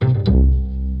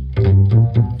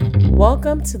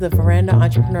Welcome to the Veranda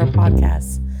Entrepreneur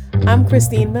Podcast. I'm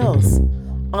Christine Mills.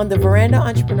 On the Veranda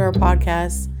Entrepreneur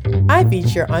Podcast, I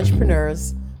feature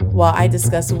entrepreneurs while I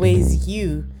discuss ways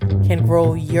you can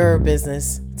grow your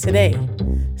business today.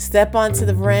 Step onto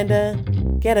the veranda,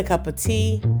 get a cup of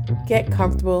tea, get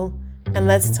comfortable, and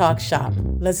let's talk shop.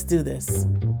 Let's do this.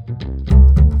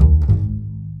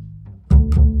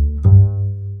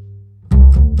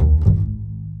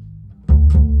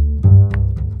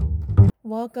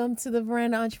 Welcome to the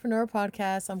Veranda Entrepreneur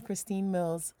Podcast. I'm Christine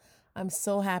Mills. I'm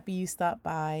so happy you stopped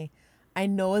by. I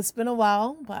know it's been a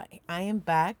while, but I am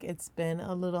back. It's been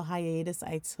a little hiatus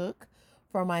I took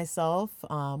for myself.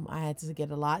 I had to get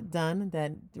a lot done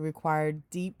that required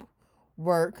deep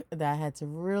work that I had to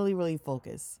really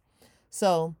focus.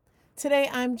 So today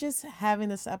I'm just having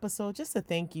this episode just to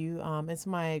thank you. It's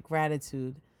my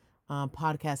gratitude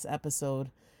podcast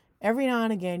episode. Every now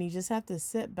and again, you just have to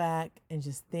sit back and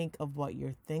just think of what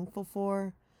you're thankful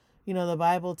for. You know, the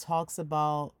Bible talks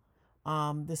about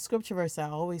the scripture verse I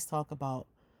always talk about.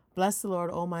 Bless the Lord,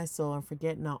 O my soul, and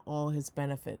forget not all his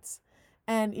benefits.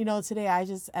 And, you know, today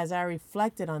as I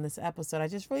reflected on this episode, I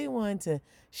just really wanted to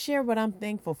share what I'm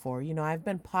thankful for. You know, I've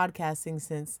been podcasting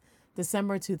since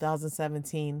December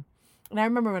 2017. And I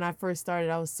remember when I first started,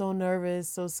 I was so nervous,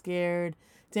 so scared,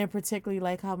 didn't particularly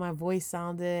like how my voice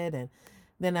sounded. And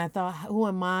then I thought, who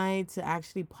am I to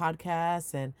actually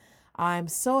podcast? And I'm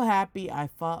so happy I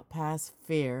fought past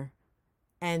fear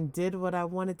and did what I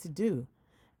wanted to do.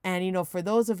 And, you know, for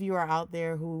those of you who are out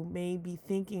there who may be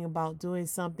thinking about doing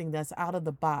something that's out of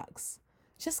the box,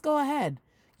 just go ahead.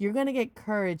 You're going to get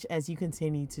courage as you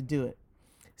continue to do it.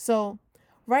 So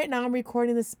right now I'm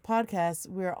recording this podcast.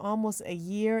 We're almost a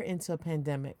year into a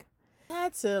pandemic. I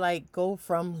had to go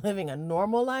from living a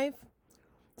normal life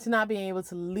to not being able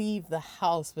to leave the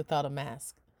house without a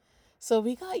mask. So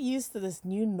we got used to this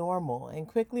new normal and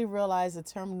quickly realized the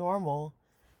term normal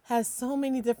has so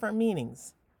many different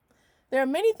meanings. There are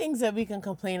many things that we can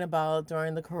complain about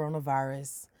during the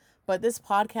coronavirus, but this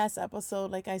podcast episode,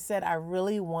 like I said, I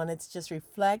really wanted to just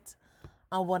reflect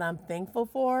on what I'm thankful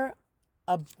for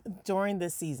during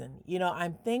this season. You know,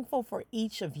 I'm thankful for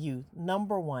each of you.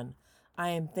 Number one, I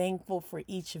am thankful for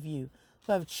each of you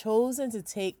who have chosen to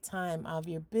take time out of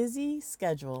your busy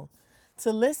schedule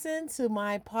to listen to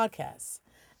my podcast.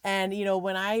 And, you know,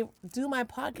 when I do my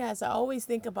podcast, I always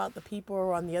think about the people who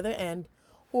are on the other end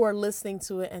who are listening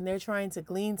to it and they're trying to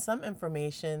glean some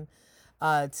information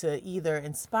to either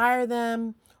inspire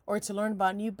them or to learn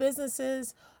about new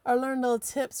businesses or learn little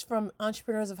tips from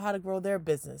entrepreneurs of how to grow their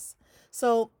business.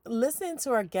 So listening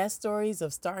to our guest stories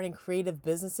of starting creative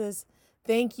businesses,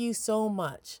 thank you so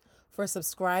much for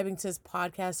subscribing to this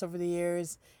podcast over the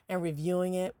years and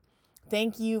reviewing it.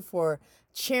 Thank you for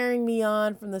cheering me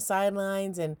on from the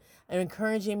sidelines and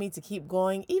encouraging me to keep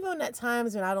going, even at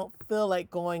times when I don't feel like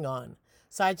going on.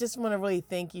 So I just want to really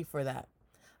thank you for that.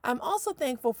 I'm also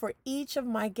thankful for each of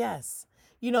my guests.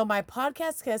 You know, my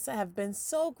podcast guests have been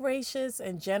so gracious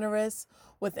and generous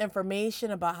with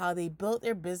information about how they built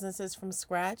their businesses from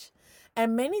scratch.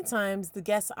 And many times the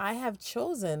guests I have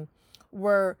chosen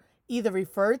were either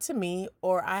referred to me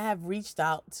or I have reached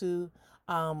out to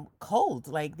cold.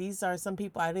 Like these are some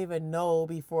people I didn't even know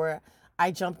before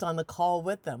I jumped on the call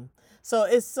with them. So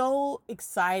it's so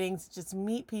exciting to just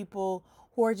meet people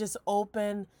who are just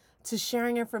open to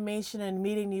sharing information and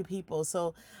meeting new people.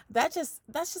 So that's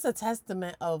just a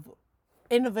testament of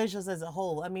individuals as a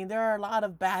whole. I mean, there are a lot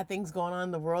of bad things going on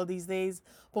in the world these days,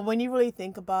 but when you really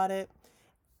think about it,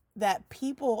 that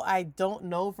people I don't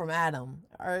know from Adam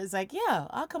is like, yeah,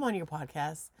 I'll come on your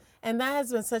podcast. And that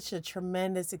has been such a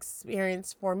tremendous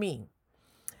experience for me.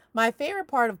 My favorite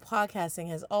part of podcasting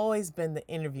has always been the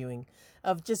interviewing,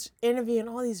 of just interviewing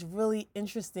all these really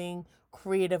interesting,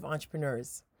 creative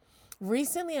entrepreneurs.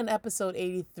 Recently on episode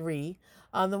 83,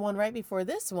 the one right before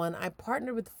this one, I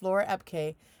partnered with Flora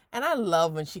Epke, and I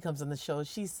love when she comes on the show.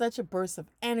 She's such a burst of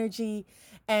energy,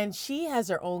 and she has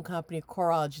her own company,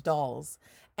 Courage Dolls.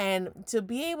 And to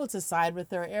be able to side with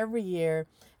her every year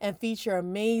and feature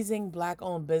amazing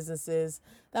Black-owned businesses,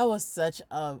 that was such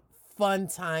a fun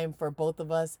time for both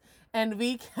of us. And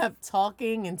we kept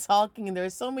talking and talking, and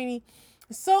there's so many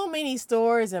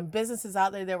stores and businesses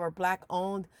out there that were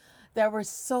Black-owned that were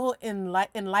so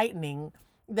enlightening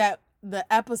that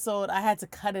the episode, I had to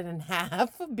cut it in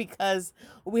half because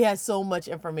we had so much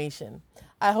information.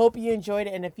 I hope you enjoyed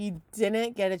it. And if you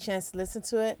didn't get a chance to listen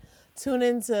to it, tune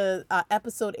into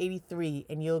episode 83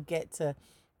 and you'll get to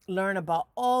learn about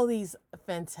all these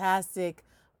fantastic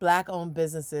Black-owned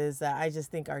businesses that I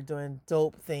just think are doing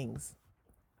dope things.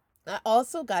 I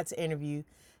also got to interview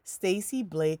Stacy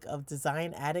Blake of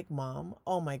Design Addict Mom.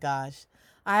 Oh my gosh.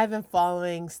 I have been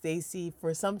following Stacy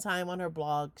for some time on her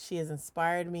blog. She has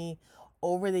inspired me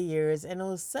over the years, and it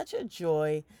was such a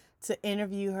joy to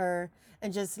interview her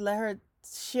and just let her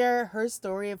share her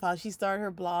story of how she started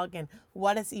her blog and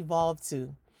what it's evolved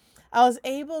to. I was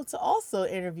able to also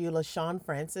interview LaShawn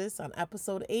Francis on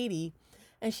episode 80,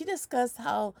 and she discussed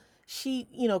how she,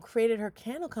 created her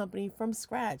candle company from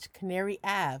scratch, Canary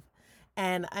Ave.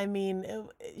 And I mean,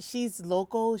 she's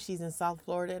local, she's in South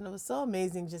Florida, and it was so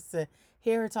amazing just to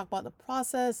hear her talk about the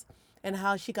process and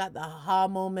how she got the aha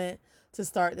moment to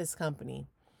start this company.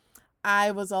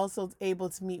 I was also able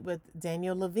to meet with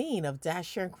Daniel Levine of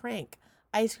Dasher and Crank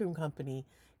Ice Cream Company.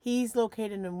 He's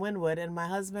located in Wynwood, and my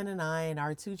husband and I and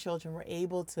our two children were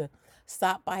able to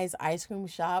stop by his ice cream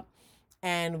shop.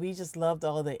 And we just loved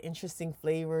all the interesting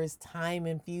flavors, thyme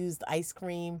infused ice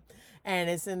cream. And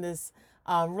it's in this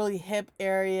really hip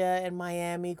area in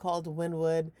Miami called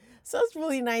Wynwood. So it's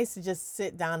really nice to just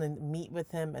sit down and meet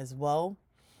with him as well.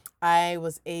 I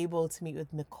was able to meet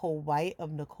with Nicole White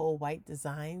of Nicole White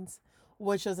Designs,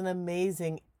 which was an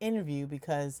amazing interview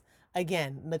because,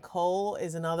 again, Nicole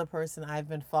is another person I've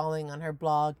been following on her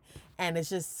blog, and it's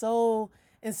just so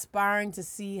inspiring to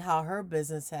see how her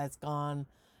business has gone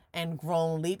and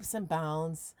grown leaps and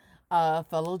bounds. A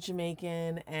fellow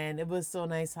Jamaican, and it was so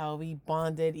nice how we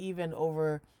bonded even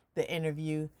over the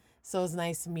interview. So it was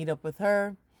nice to meet up with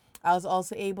her. I was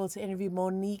also able to interview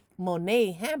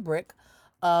Monet Hambrick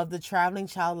of The Traveling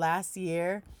Child last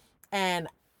year. And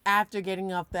after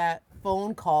getting off that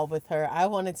phone call with her, I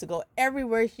wanted to go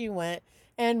everywhere she went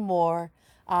and more.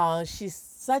 She's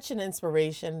such an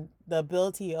inspiration. The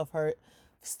ability of her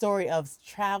story of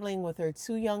traveling with her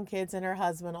two young kids and her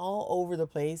husband all over the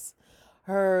place.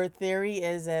 Her theory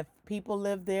is if people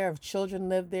live there, if children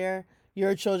live there,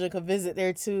 your children could visit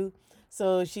there too.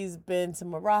 So she's been to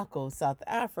Morocco, South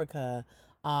Africa.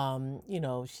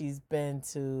 She's been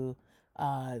to,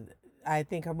 uh, I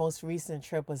think her most recent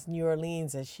trip was New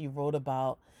Orleans, as she wrote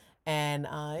about. And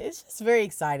it's just very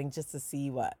exciting just to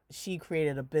see what she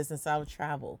created a business out of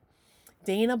travel.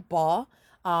 Dana Baugh,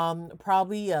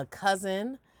 probably a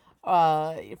cousin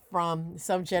uh, from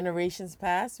some generations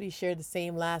past. We share the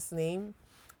same last name.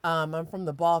 I'm from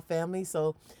the Ball family,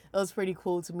 so it was pretty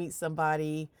cool to meet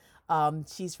somebody.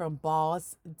 She's from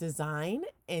Ball's Design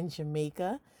in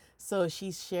Jamaica. So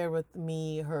she shared with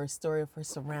me her story of her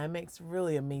ceramics,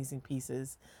 really amazing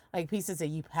pieces, like pieces that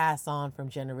you pass on from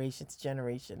generation to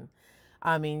generation.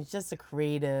 I mean, just a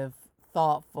creative,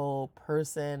 thoughtful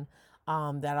person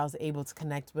that I was able to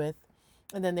connect with.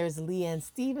 And then there's Leanne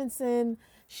Stevenson.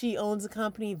 She owns a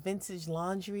company, Vintage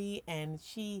Laundry, and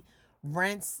she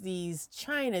rents these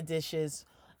china dishes.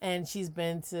 And she's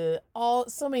been to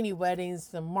so many weddings,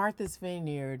 to Martha's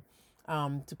Vineyard,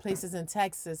 to places in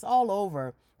Texas, all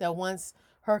over. That wants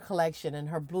her collection, and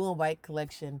her blue and white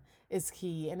collection is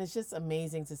key. And it's just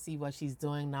amazing to see what she's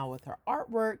doing now with her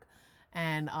artwork.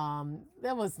 And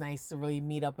that was nice to really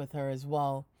meet up with her as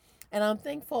well. And I'm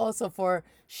thankful also for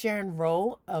Sharon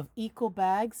Rowe of Eco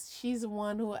Bags. She's the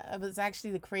one who was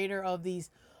actually the creator of these,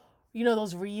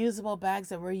 those reusable bags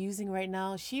that we're using right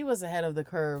now. She was ahead of the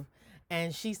curve,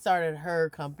 and she started her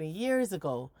company years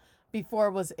ago before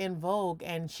it was in vogue,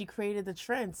 and she created the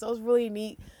trend. So it was really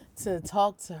neat to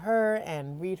talk to her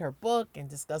and read her book and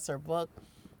discuss her book.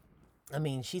 I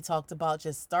mean, she talked about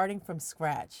just starting from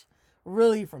scratch,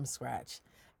 really from scratch.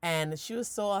 And she was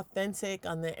so authentic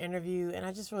on the interview, and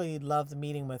I just really loved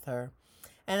meeting with her.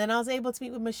 And then I was able to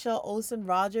meet with Michelle Olsen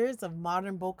Rogers of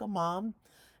Modern Boca Mom.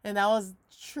 And that was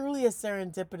truly a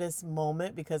serendipitous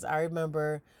moment because I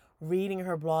remember reading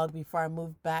her blog before I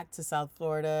moved back to South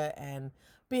Florida and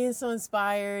being so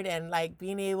inspired and like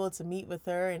being able to meet with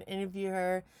her and interview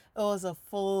her. It was a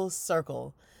full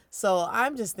circle. So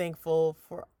I'm just thankful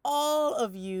for all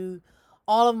of you,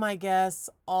 all of my guests,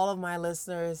 all of my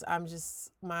listeners.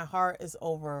 My heart is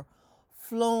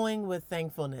overflowing with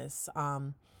thankfulness.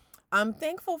 I'm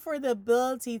thankful for the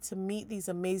ability to meet these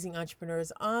amazing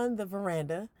entrepreneurs on the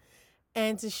veranda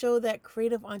and to show that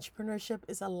creative entrepreneurship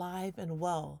is alive and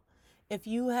well. If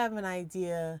you have an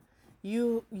idea,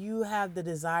 you have the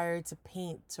desire to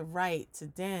paint, to write, to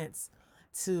dance,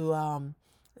 to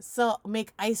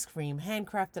make ice cream,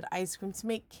 handcrafted ice cream, to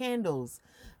make candles,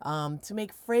 to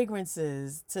make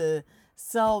fragrances, to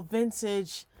sell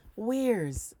vintage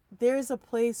wares. There's a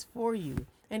place for you.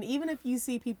 And even if you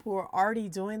see people who are already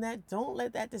doing that, don't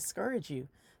let that discourage you.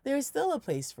 There's still a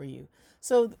place for you.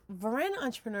 So, Veranda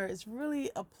Entrepreneur is really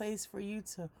a place for you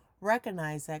to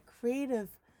recognize that creative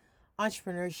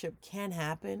entrepreneurship can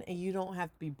happen and you don't have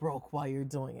to be broke while you're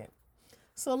doing it.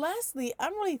 So, lastly,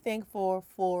 I'm really thankful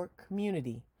for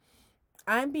community.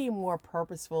 I'm being more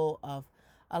purposeful of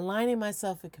aligning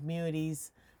myself with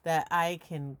communities that I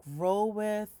can grow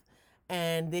with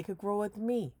and they could grow with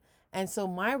me. And so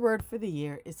my word for the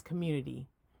year is community.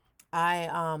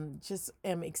 I just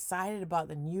am excited about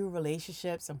the new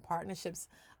relationships and partnerships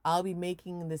I'll be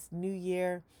making this new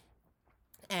year.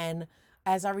 And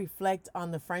as I reflect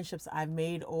on the friendships I've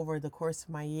made over the course of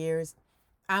my years,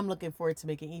 I'm looking forward to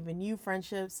making even new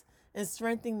friendships and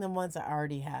strengthening the ones I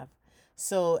already have.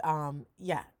 So,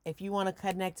 yeah, if you want to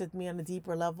connect with me on a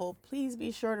deeper level, please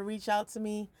be sure to reach out to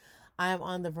me. I'm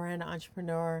on the Veranda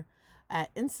Entrepreneur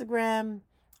at Instagram,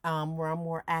 where I'm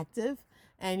more active.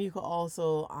 And you can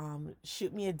also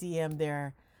shoot me a DM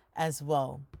there as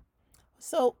well.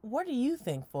 So, what are you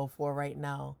thankful for right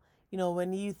now? You know,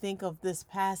 when you think of this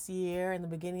past year and the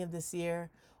beginning of this year,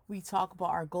 we talk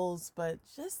about our goals, but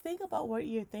just think about what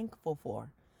you're thankful for.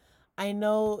 I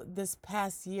know this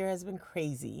past year has been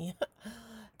crazy,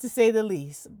 to say the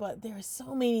least, but there are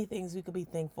so many things we could be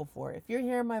thankful for. If you're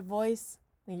hearing my voice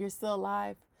and you're still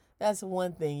alive, that's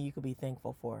one thing you could be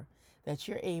thankful for, that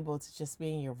you're able to just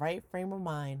be in your right frame of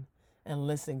mind and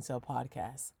listening to a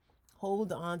podcast.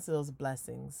 Hold on to those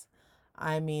blessings.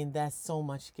 I mean, that's so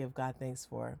much to give God thanks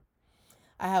for.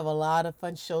 I have a lot of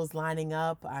fun shows lining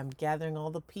up. I'm gathering all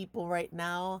the people right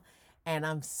now, and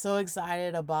I'm so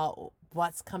excited about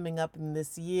what's coming up in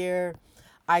this year.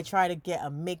 I try to get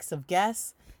a mix of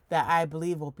guests that I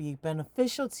believe will be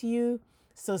beneficial to you.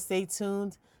 So stay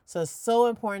tuned. So it's so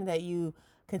important that you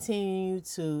continue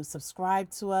to subscribe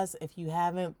to us. If you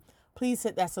haven't, please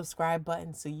hit that subscribe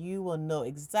button so you will know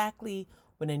exactly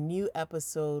when a new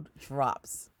episode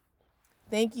drops.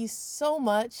 Thank you so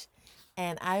much,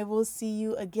 and I will see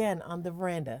you again on the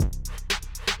veranda.